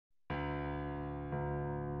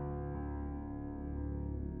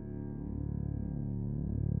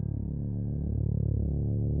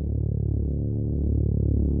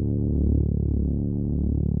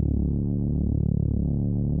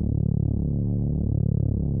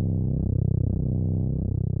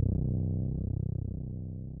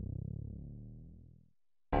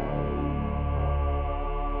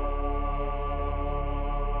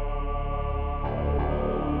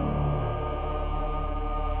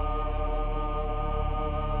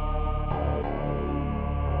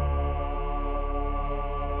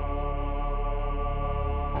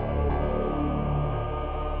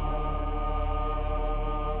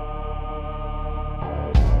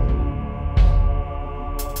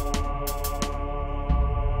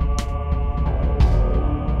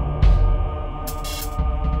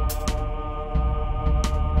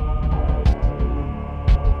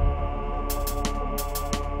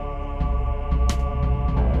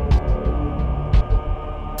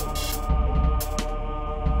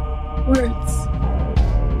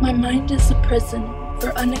mind is a prison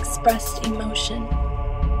for unexpressed emotion.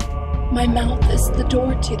 My mouth is the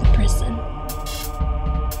door to the prison.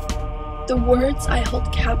 The words I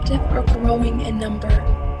hold captive are growing in number.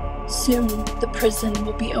 Soon the prison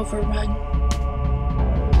will be overrun.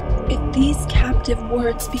 If these captive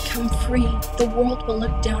words become free, the world will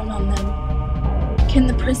look down on them. Can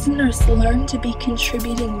the prisoners learn to be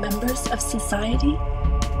contributing members of society?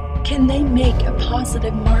 Can they make a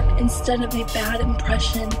positive mark instead of a bad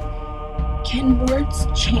impression? Can words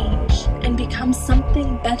change and become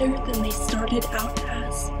something better than they started out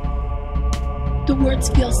as? The words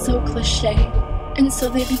feel so cliché, and so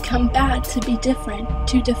they become bad to be different,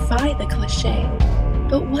 to defy the cliché.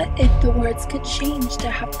 But what if the words could change to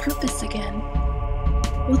have purpose again?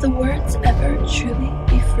 Will the words ever truly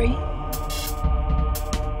be free?